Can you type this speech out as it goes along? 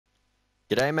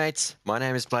G'day mates, my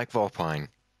name is Black Vulpine.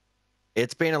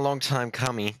 It's been a long time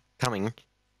coming,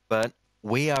 but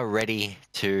we are ready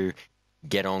to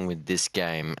get on with this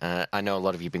game. I know a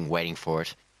lot of you have been waiting for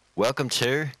it. Welcome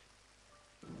to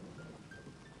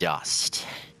Dust,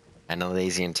 an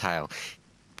Elysian tale.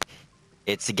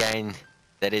 It's a game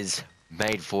that is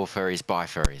made for furries by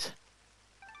furries.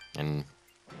 And,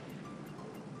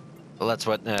 well, that's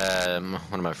what one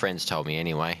of my friends told me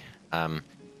anyway.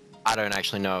 I don't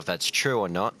actually know if that's true or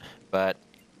not, but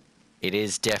it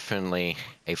is definitely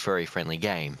a furry-friendly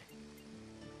game.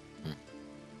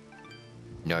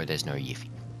 No, there's no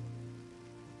Yiffy.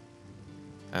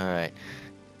 Alright.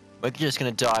 We're just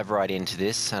gonna dive right into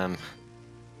this. I'm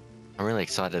really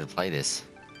excited to play this.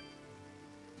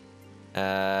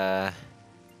 I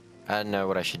don't know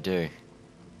what I should do.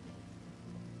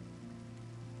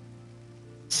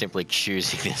 Simply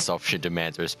choosing this option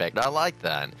demands respect. I like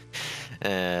that.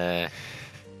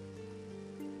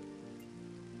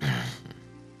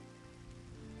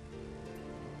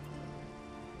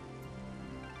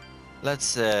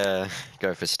 Let's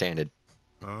go for standard.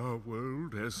 Our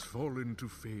world has fallen to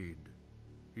fade,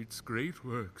 its great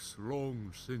works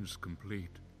long since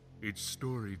complete, its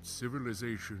storied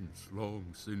civilizations long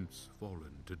since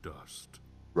fallen to dust.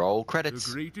 Roll The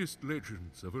credits. greatest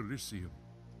legends of Elysium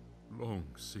long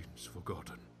since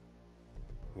forgotten.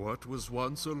 What was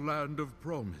once a land of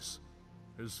promise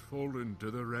has fallen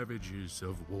to the ravages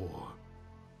of war.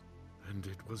 And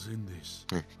it was in this,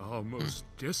 our most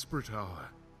desperate hour,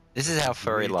 This is how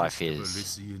furry life greatest of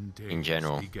is Elysian tales in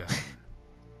general. began.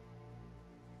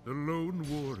 The lone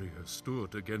warrior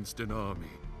stood against an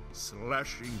army,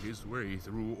 slashing his way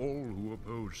through all who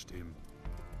opposed him.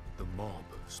 The mob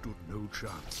stood no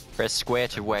chance. Press square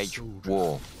to and the wage soldier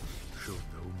war. showed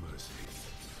no mercy.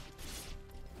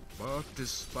 But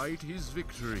despite his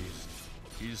victories,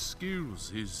 his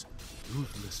skills, his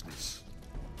ruthlessness,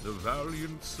 the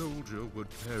valiant soldier would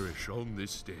perish on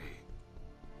this day.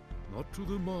 Not to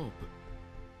the mob,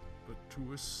 but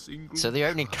to a single So the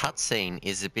opening child. cutscene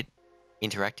is a bit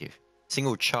interactive.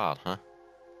 Single child, huh?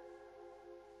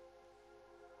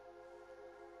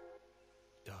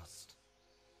 Dust,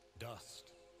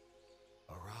 dust,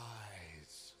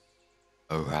 arise.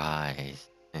 Arise.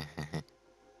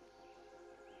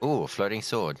 Ooh, a floating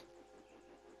sword.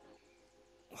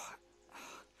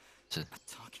 So, A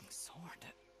talking sword?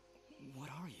 What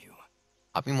are you?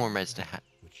 I'd be more amazed to have.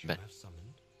 Which you But have summoned.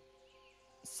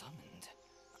 Summoned?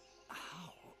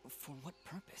 How? For what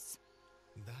purpose?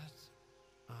 That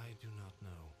I do not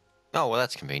know. oh well,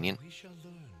 that's convenient. We shall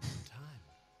learn in time.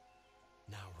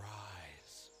 Now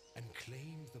rise and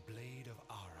claim the blade of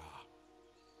Ara.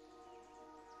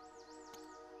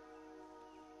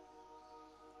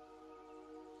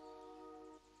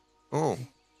 Ooh,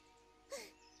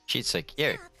 she's so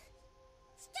cute. Stop!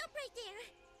 Stop right there!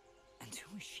 And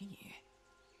who is she?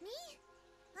 Me?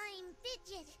 I'm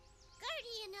Fidget,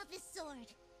 guardian of his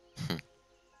sword.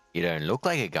 You don't look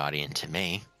like a guardian to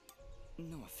me.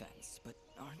 No offense, but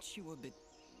aren't you a bit,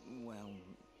 well,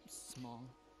 small?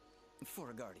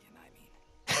 For a guardian, I mean.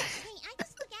 Hey, I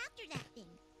just look after that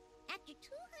thing. After 200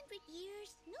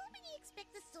 years, nobody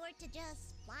expects a sword to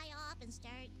just fly off and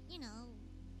start,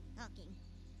 talking.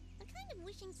 I'm kind of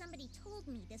wishing somebody told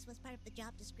me this was part of the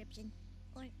job description.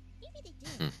 Or maybe they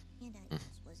did, and I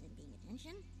just wasn't paying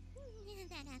attention.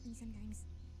 That happens sometimes.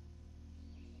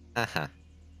 Haha.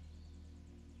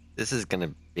 This is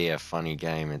gonna be a funny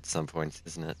game at some points,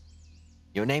 isn't it?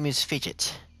 Your name is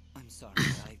Fidget. I'm sorry,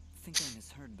 I think I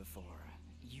misheard before.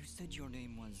 You said your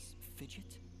name was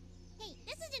Fidget? Hey,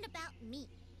 this isn't about me.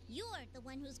 You're the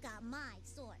one who's got my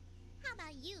sword. How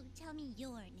about you tell me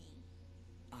your name?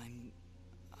 I'm...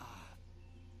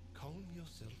 Calm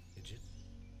yourself, Fidget.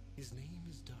 His name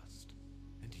is Dust,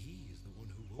 and he is the one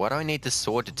who. Why do I need the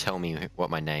sword to tell me what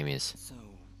my name is? So,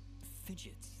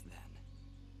 Fidgets, then.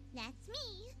 That's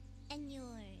me. And you're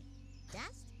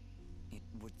Dust? It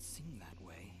would seem that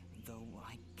way, though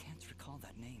I can't recall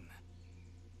that name.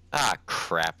 Ah,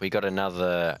 crap. We got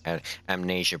another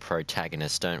amnesia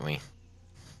protagonist, don't we?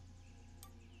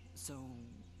 So,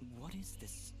 what is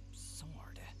this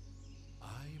sword?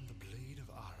 I am the blade of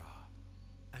Ara,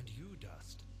 and you,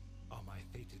 Dust, are my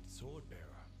fated sword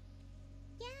bearer.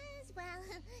 Yes,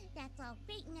 well, that's all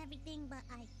great and everything, but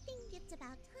I think it's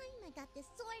about time I got this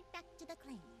sword back to the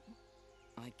clan.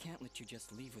 I can't let you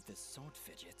just leave with this sword,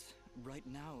 Fidget. Right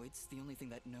now, it's the only thing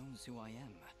that knows who I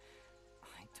am.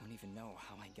 I don't even know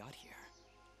how I got here.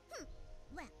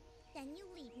 Well, then you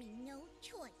leave me no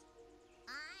choice.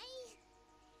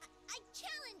 I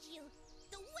challenge you.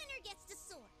 The winner gets the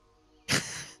sword.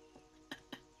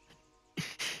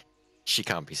 She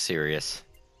can't be serious.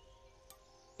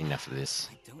 Enough of this.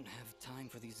 I don't have time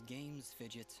for these games,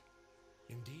 Fidget.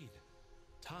 Indeed,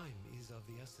 time is of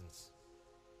the essence.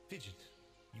 Fidget,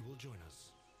 you will join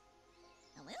us.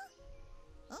 I will?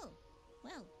 Oh,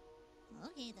 well,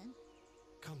 okay then.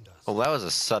 Come, Dust. Well, that was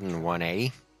a sudden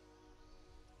 180.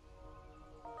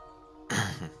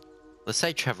 Let's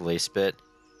say travel east, but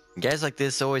guys like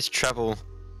this always travel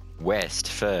west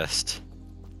first.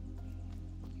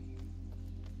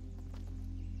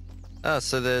 Oh,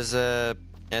 so there's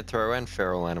anthro and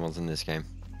feral animals in this game.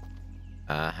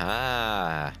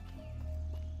 Aha.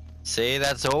 See,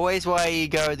 that's always why you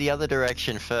go the other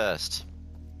direction first.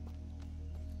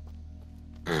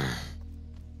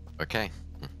 Okay.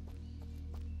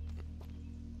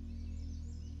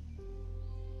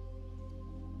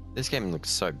 This game looks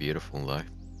so beautiful, though.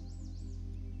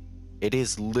 It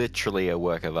is literally a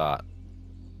work of art.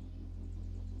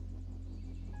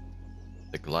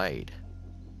 The glade.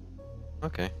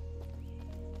 Okay.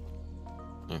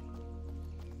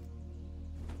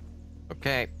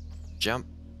 Okay. Jump.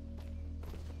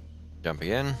 Jump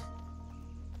again.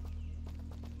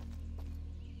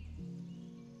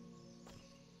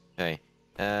 Okay.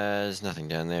 There's nothing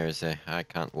down there, is there? I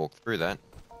can't walk through that.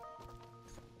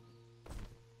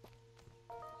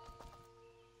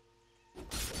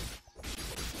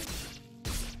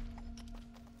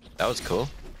 That was cool.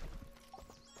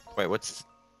 Wait, what's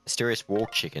mysterious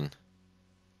walk chicken?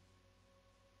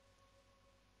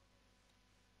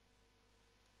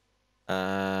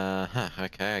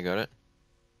 Okay, I got it.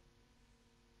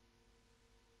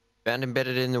 Found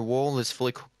embedded in the wall, this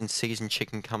fully cooked and seasoned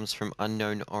chicken comes from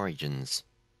unknown origins.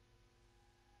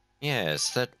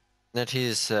 Yes, that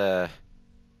is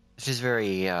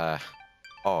very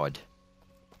odd.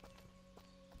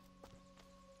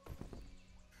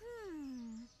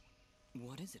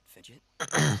 What is it, Fidget? Well,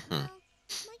 my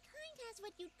kind has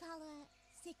what you'd call a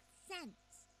sixth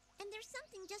sense. And there's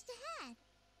something just ahead.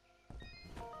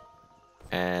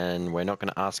 And we're not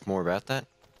going to ask more about that?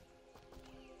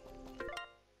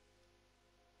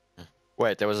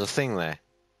 Wait, there was a thing there.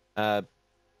 That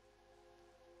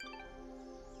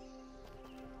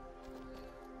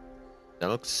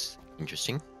looks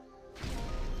interesting.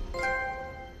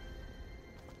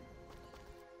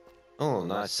 Oh,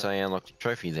 nice. I unlocked a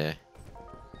trophy there.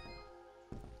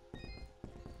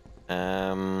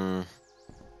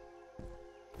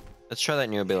 Let's try that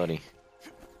new ability.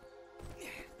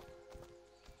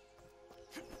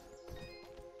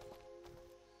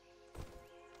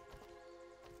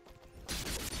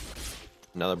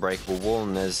 Another breakable wall,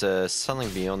 and there's something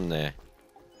beyond there.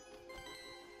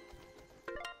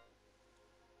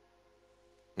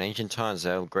 In ancient times,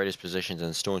 our greatest possessions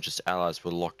and staunchest allies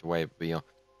were locked away beyond,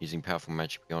 using powerful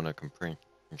magic beyond our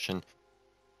comprehension.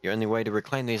 The only way to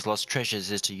reclaim these lost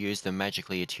treasures is to use the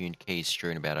magically attuned keys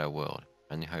strewn about our world.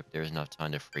 I only hope there is enough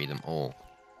time to free them all.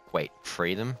 Wait,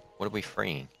 free them? What are we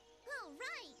freeing? Oh,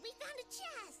 right, we found a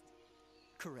chest.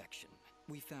 Correction.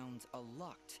 We found a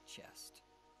locked chest.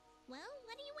 Well,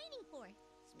 what are you waiting for?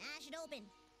 Smash it open.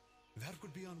 That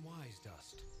would be unwise,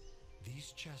 Dust.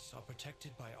 These chests are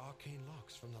protected by arcane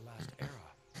locks from the last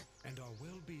era, and are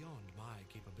well beyond my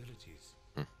capabilities.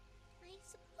 I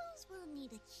suppose we'll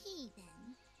need a key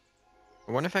then.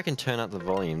 I wonder if I can turn up the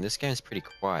volume. This game's pretty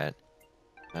quiet.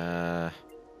 No.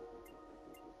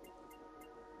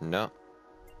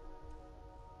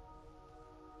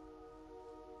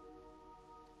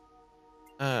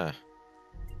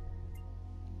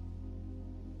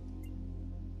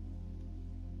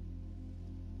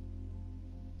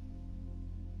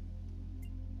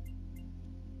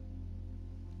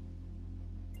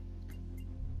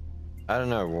 I don't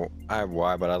know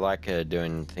why, but I like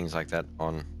doing things like that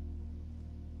on.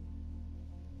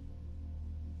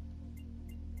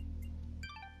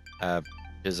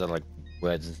 Because I like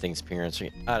words and things appearing on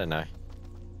screen. I don't know.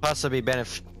 Plus, it'd be better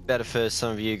for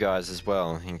some of you guys as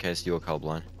well, in case you're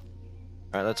colorblind.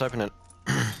 Alright, let's open it.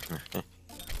 Well,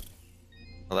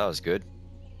 that was good.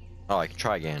 Oh, I can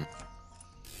try again.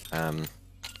 Alright,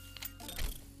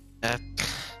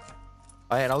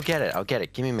 I'll get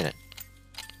it. Give me a minute.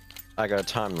 I got a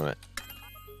time limit.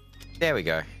 There we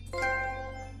go.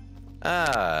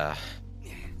 I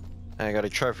got a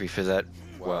trophy for that.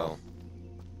 Well,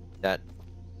 that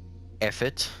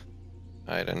effort.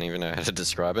 I don't even know how to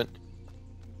describe it.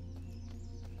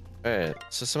 Alright,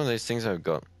 so some of these things I've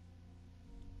got.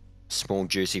 Small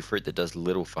juicy fruit that does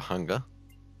little for hunger.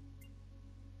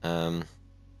 What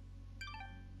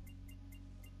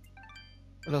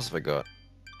else have I got?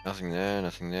 Nothing there,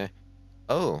 nothing there.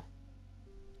 Oh!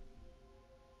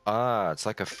 Ah, it's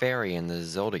like a fairy in the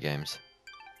Zelda games.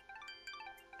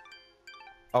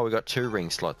 Oh, we got 2 ring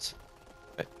slots.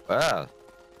 Wait, ah!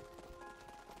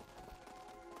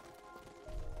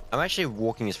 I'm actually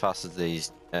walking as fast as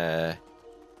these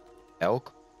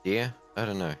elk, deer. I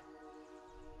don't know.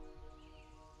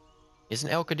 Is an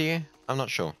elk a deer? I'm not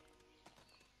sure.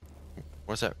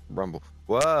 What's that rumble?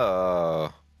 Whoa!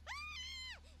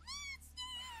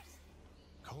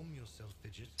 Calm yourself,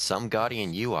 Fidget. Some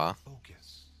guardian you are.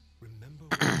 Focus. Remember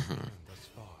what you've learned thus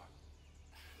far.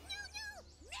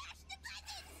 Mash the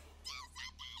button! Do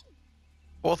something!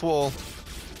 Fourth wall.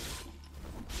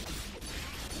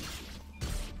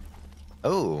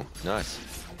 Oh, nice.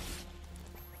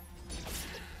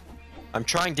 I'm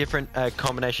trying different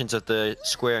combinations of the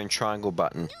square and triangle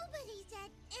button. Nobody said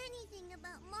anything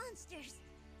about monsters.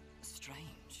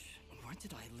 Strange. Where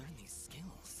did I learn these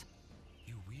skills?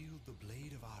 You wield the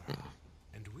blade of Ara,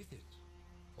 and with it,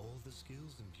 all the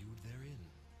skills imbued therein.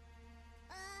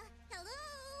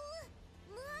 Hello?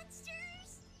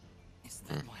 Monsters? Is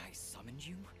that why I summoned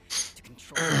you? To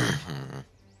control my power?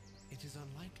 It is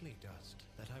unlikely, Dust,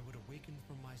 that I would awaken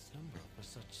from my slumber for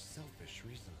such selfish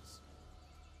reasons.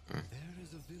 There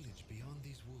is a village beyond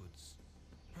these woods.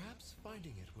 Perhaps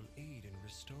finding it will aid in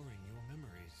restoring your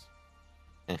memories.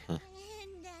 And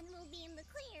then we'll be in the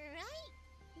clear, right?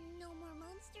 No more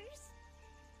monsters?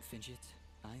 Fidget,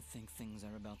 I think things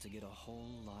are about to get a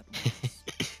whole lot worse.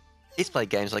 He's played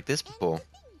games like this And before. to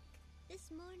think, this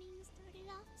morning started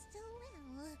off so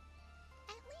well.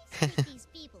 At least with these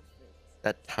people fruits.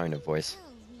 That tone of voice.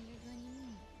 Tells me you're gonna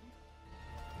need.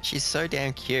 She's so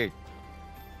damn cute.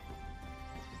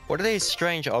 What are these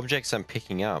strange objects I'm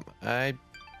picking up? I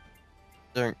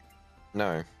don't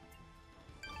know.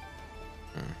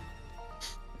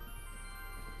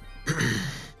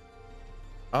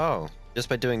 Oh, just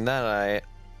by doing that,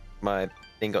 my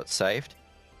thing got saved.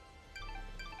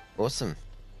 Awesome.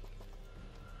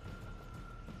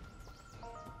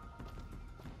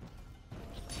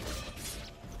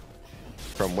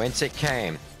 From whence it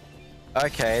came.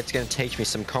 Okay, it's going to teach me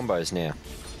some combos now.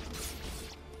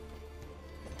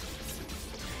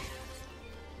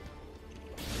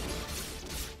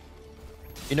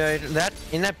 You know, that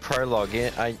in that prologue,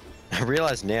 I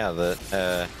realize now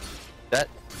that that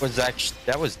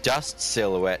was Dust's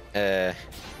silhouette at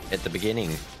the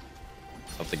beginning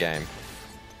of the game.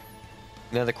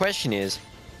 Now the question is,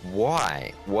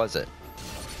 why was it?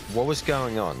 What was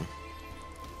going on?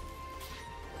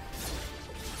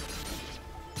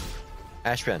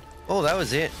 Ashburn. Oh, that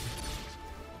was it.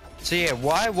 So yeah,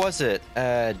 why was it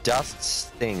Dust's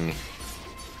thing?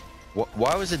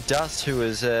 Why was it Dust who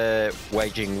was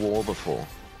waging war before?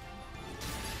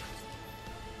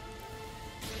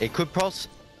 It could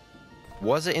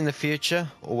was it in the future,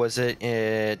 or was it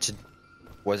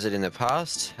was it in the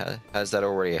past? Has that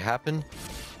already happened?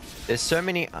 There's so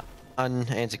many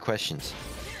unanswered questions.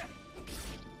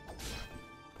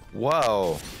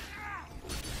 Whoa.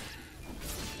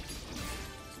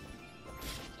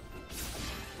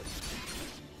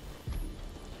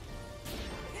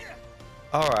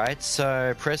 Alright,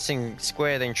 so pressing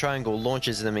square then triangle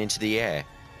launches them into the air.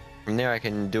 From there I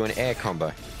can do an air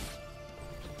combo.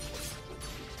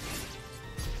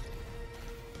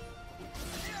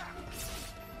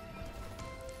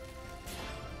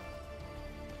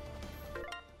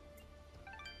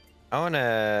 I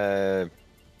wanna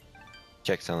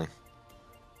check something.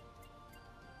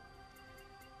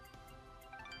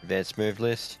 Advanced move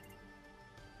list.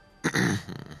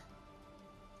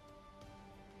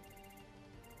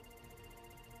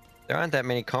 There aren't that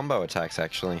many combo attacks,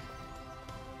 actually.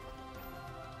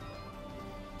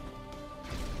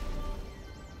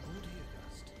 Oh dear,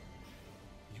 Dust.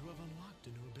 You have unlocked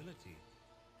a new ability.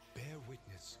 Bear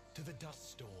witness to the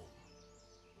dust storm.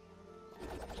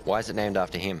 Why is it named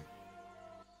after him?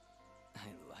 I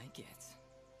like it.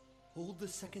 Hold the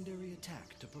secondary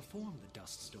attack to perform the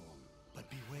dust storm. But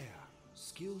beware,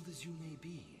 skilled as you may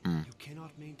be, you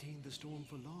cannot maintain the storm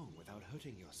for long without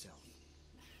hurting yourself.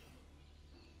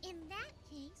 In that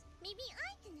case, maybe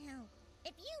I can help.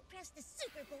 If you press the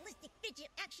super ballistic fidget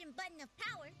action button of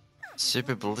power, I'll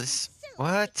Super perform ballistic? something so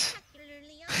What?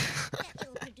 spectacularly awesome that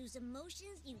will produce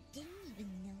emotions you didn't even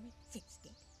know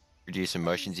existed. Produce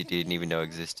emotions you didn't even know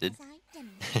existed. As I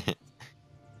demonstrate.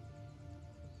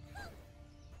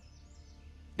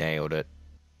 Nailed it.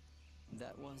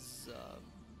 That was,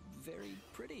 very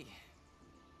pretty.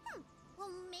 Well,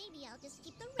 maybe I'll just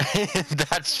keep the rest.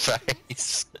 That's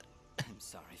face. I'm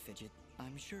sorry, Fidget.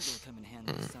 I'm sure it'll come in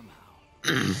handy somehow.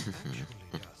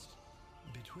 Actually, Dust,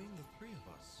 between the three of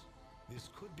us, this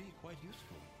could be quite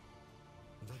useful.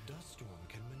 The dust storm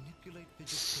can manipulate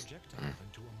Fidget's projectile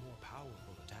into a more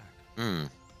powerful attack.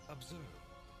 Observe.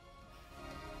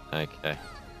 Okay.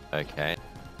 Okay.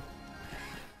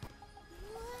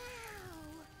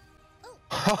 Wow.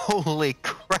 Oh, Holy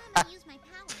crap. When I use my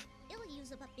power, it'll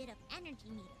use up a bit of energy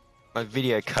meter. My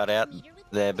video cut out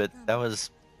there, but that was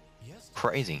Yes,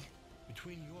 crazy.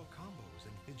 between your combos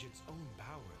and Fidget's own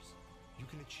powers, you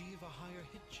can achieve a higher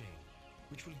hit chain,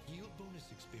 which will yield bonus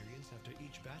experience after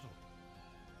each battle.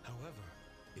 However,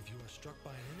 if you are struck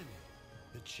by an enemy,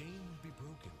 the chain will be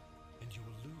broken, and you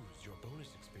will lose your bonus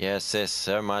experience. Yes, there's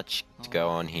so much to go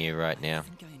on here right I now.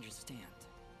 think I understand.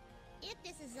 If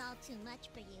this is all too much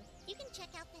for you, you can check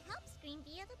out the help screen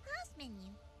via the pause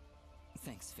menu.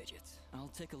 Thanks, Fidget.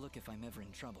 I'll take a look if I'm ever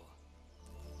in trouble.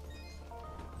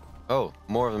 Oh,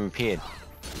 more of them appeared.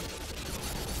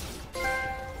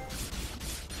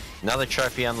 Another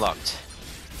trophy unlocked.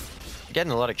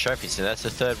 Getting a lot of trophies, so that's the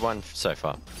third one so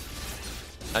far.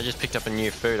 I just picked up a new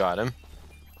food item.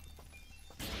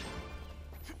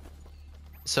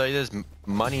 So there's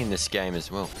money in this game as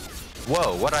well.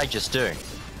 Whoa, what did I just do?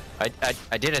 I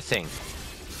did a thing.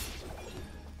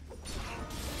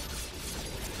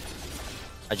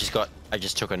 I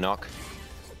just took a knock.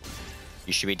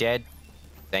 You should be dead.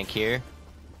 Thank you.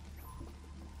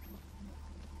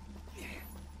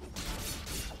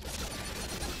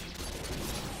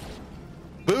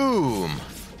 Boom!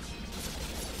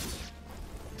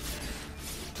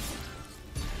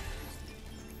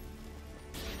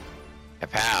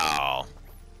 Kapow!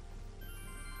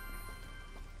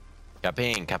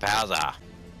 Kaping, kapowza!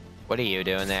 What are you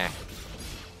doing there?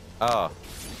 Oh.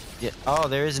 Yeah. Oh,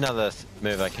 there is another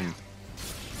move I can...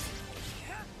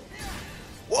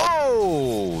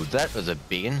 Whoa! That was a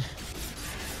big one.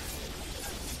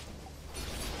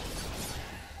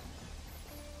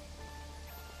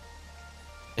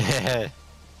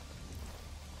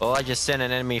 Well, I just sent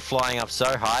an enemy flying up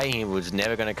so high, he was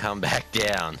never going to come back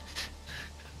down.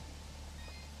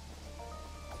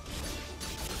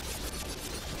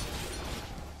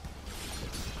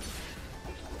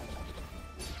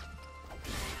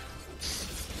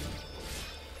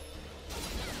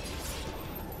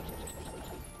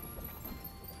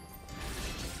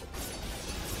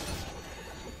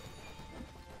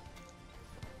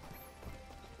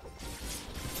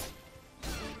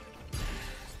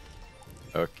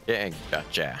 Okay,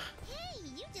 gotcha. Hey,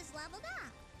 you just leveled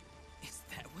up. Is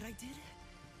that what I did?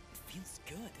 It feels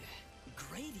good.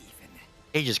 Great, even.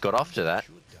 He just got off to that.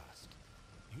 Should dust.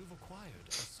 You've acquired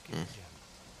a skill gem.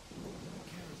 Open the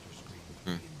character screen with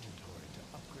the inventory to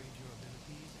upgrade your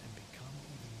abilities and become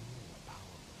even more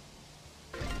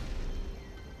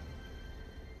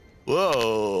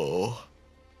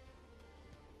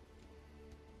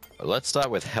powerful. Whoa. Let's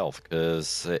start with health,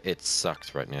 because it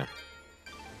sucks right now.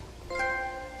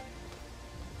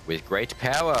 With great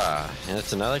power. And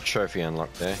that's another trophy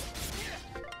unlocked there.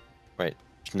 Wait,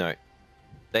 no.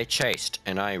 They chased,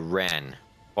 and I ran.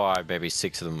 5, maybe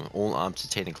 6 of them, all arms to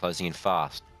teeth and closing in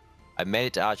fast. I made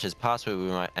it to Archer's password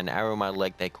with an arrow in my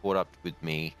leg. They caught up with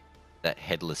me, that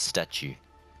headless statue.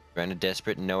 Ran a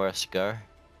desperate and nowhere else to go. I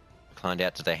climbed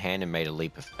out to their hand and made a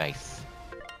leap of faith.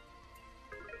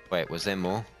 Wait, was there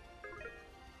more?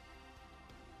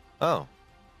 Oh.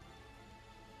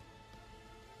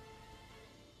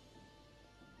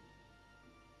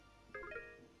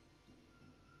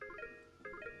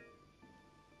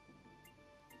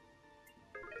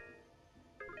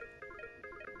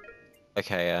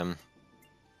 Okay,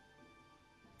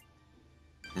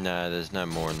 no, there's no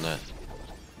more in that.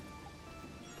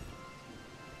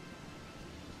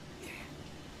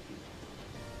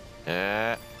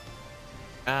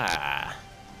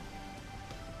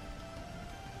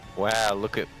 Wow,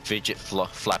 look at Fidget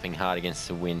flapping hard against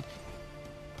the wind.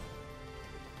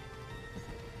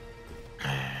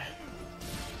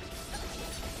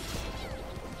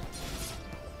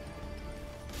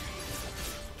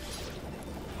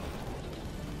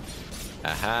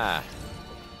 Aha.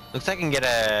 Looks like I can get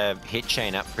a hit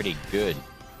chain up pretty good.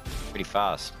 Pretty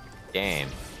fast. Damn.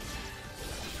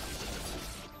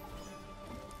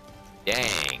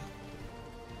 Dang.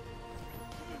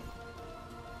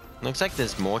 Looks like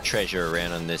there's more treasure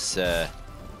around on this, in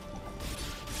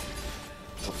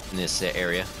this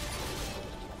area.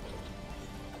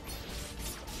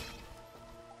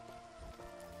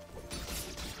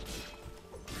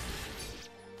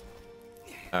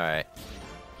 Alright.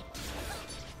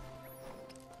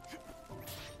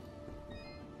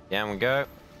 Down we go.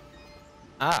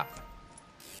 Ah.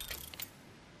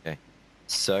 Okay.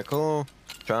 Circle,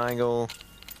 triangle,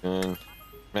 and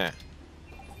yeah.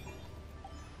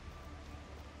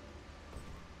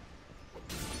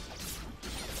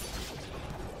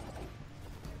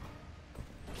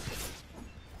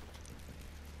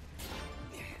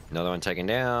 Another one taken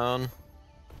down.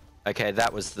 Okay,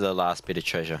 that was the last bit of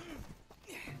treasure.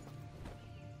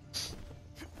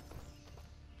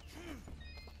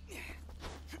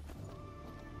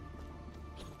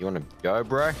 You wanna go,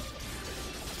 bro?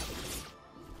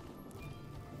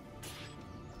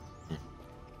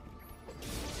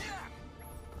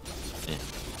 Yeah.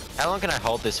 How long can I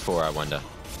hold this for, I wonder?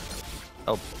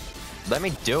 Oh, let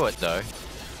me do it, though.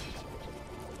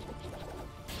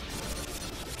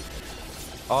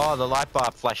 Oh, the light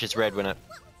bar flashes red when it...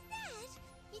 What was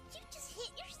that? Did you just hit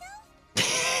yourself?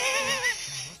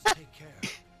 Must take care.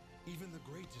 Even the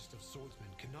greatest of swordsmen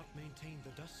cannot maintain the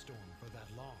dust storm for that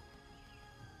long.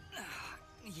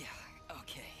 Yeah,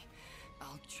 okay.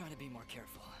 I'll try to be more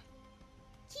careful.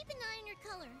 Keep an eye on your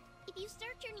color. If you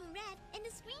start turning red and the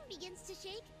screen begins to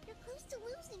shake, you're close to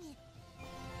losing it.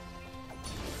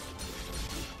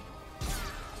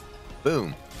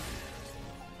 Boom.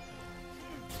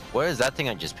 What is that thing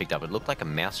I just picked up? It looked like a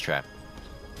mousetrap.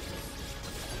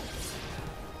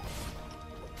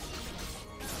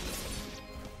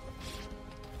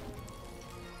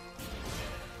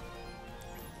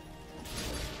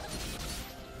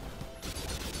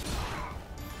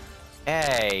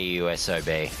 Hey,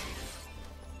 USOB.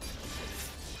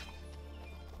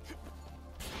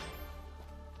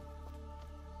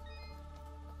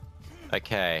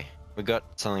 Okay, we got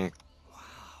something. Wow.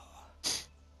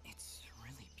 It's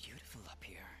really beautiful up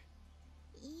here.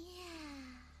 Yeah.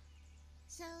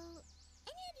 So,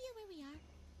 any idea where we are?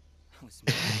 I was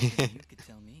maybe you could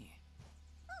tell me.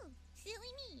 Oh,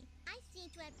 silly me. I seem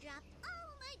to have dropped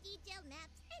all my detailed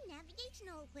maps and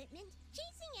navigational equipment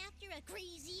chasing after a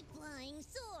crazy flying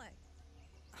sword.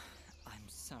 I'm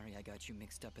sorry I got you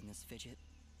mixed up in this fidget.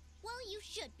 Well, you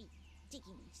should be.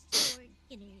 Taking my sword,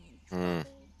 getting me in trouble.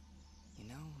 You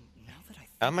know, now that I think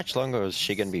How much about longer it, is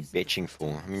she gonna be this is the bitching first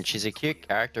for? time I I've mean, she's seen a cute clear.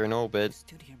 character and all, I but...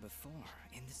 stood here before,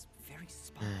 in this very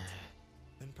spot.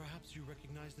 Then perhaps you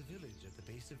recognize the village at the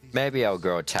base of these Maybe I'll cliffs.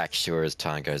 grow attached to her as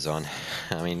time goes on.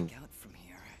 I mean, Make out from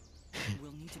here.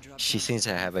 We'll need to drop she down seems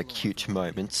the to have her floor cute if we want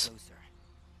to get moments.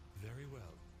 Very closer. well.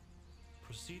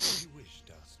 Proceed as you wish,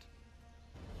 Dust.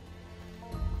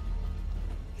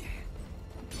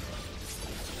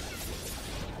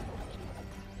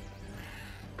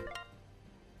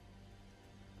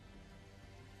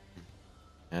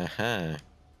 Uh-huh.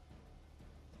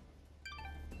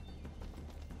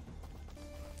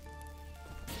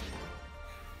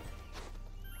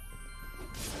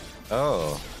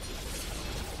 Oh.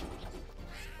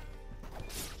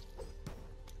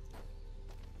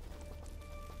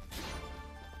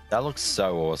 That looks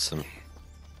so awesome.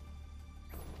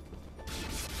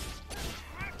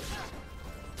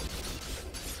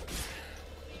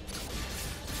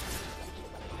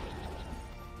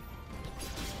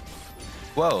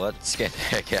 Whoa, that scared the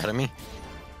heck out of me.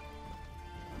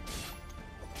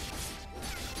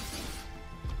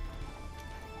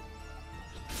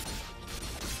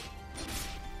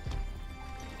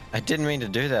 I didn't mean to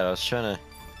do that, I was trying to...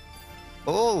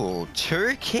 Oh,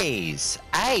 2 keys!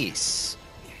 Ace!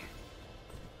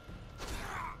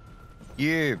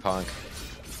 You punk.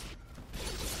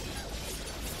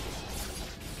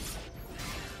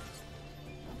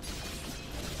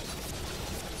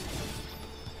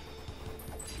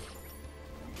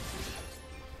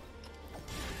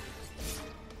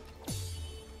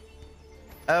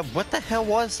 What the hell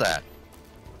was that?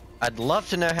 I'd love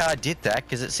to know how I did that,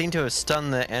 because it seemed to have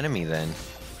stunned the enemy then.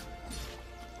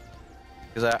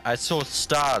 Because I saw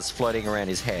stars floating around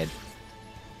his head.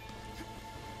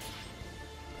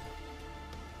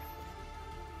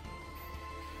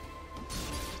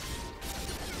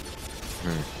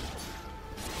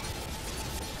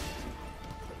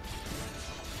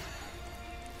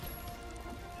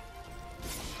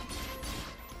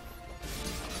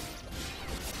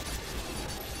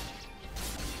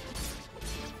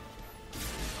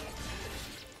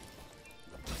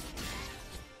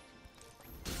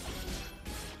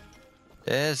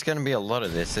 There's gonna be a lot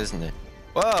of this, isn't it?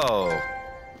 Whoa!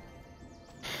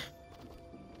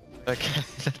 Okay,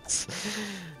 that's...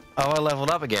 Oh, I leveled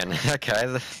up again.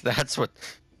 Okay, that's what...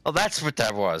 Oh, that's what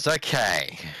that was.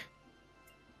 Okay.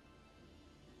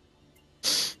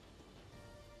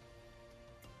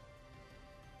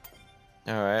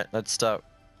 Alright, let's start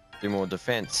do more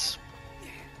defense.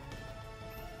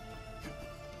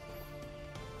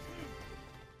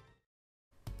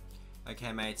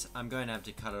 Okay, mates, I'm going to have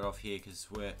to cut it off here because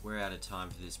we're out of time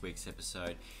for this week's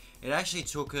episode. It actually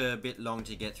took a bit long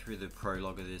to get through the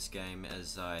prologue of this game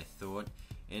as I thought.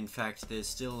 In fact, there's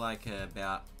still like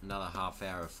about another half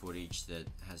hour of footage that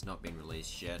has not been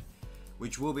released yet,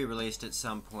 which will be released at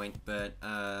some point, but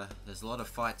there's a lot of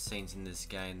fight scenes in this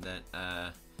game that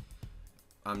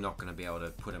I'm not going to be able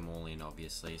to put them all in,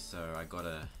 obviously, so I got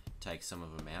to take some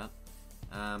of them out.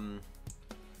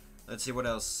 Let's see what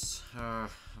else. I'm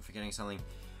forgetting something.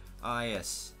 Ah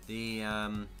yes, the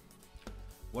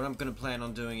what I'm going to plan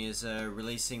on doing is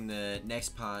releasing the next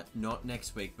part, not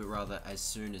next week, but rather as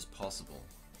soon as possible.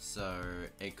 So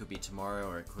it could be tomorrow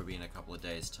or it could be in a couple of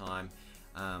days time.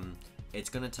 It's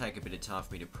going to take a bit of time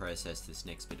for me to process this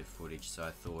next bit of footage, so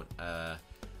I thought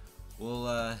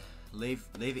we'll leave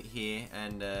it here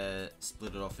and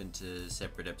split it off into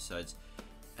separate episodes.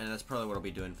 And that's probably what I'll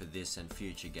be doing for this and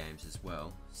future games as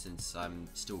well, since I'm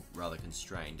still rather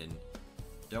constrained and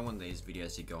don't want these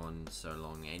videos to go on so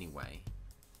long anyway.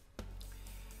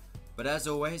 But as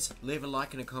always, leave a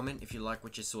like and a comment if you like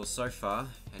what you saw so far,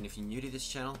 and if you're new to this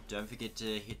channel, don't forget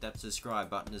to hit that subscribe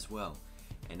button as well.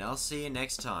 And I'll see you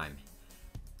next time.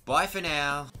 Bye for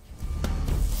now!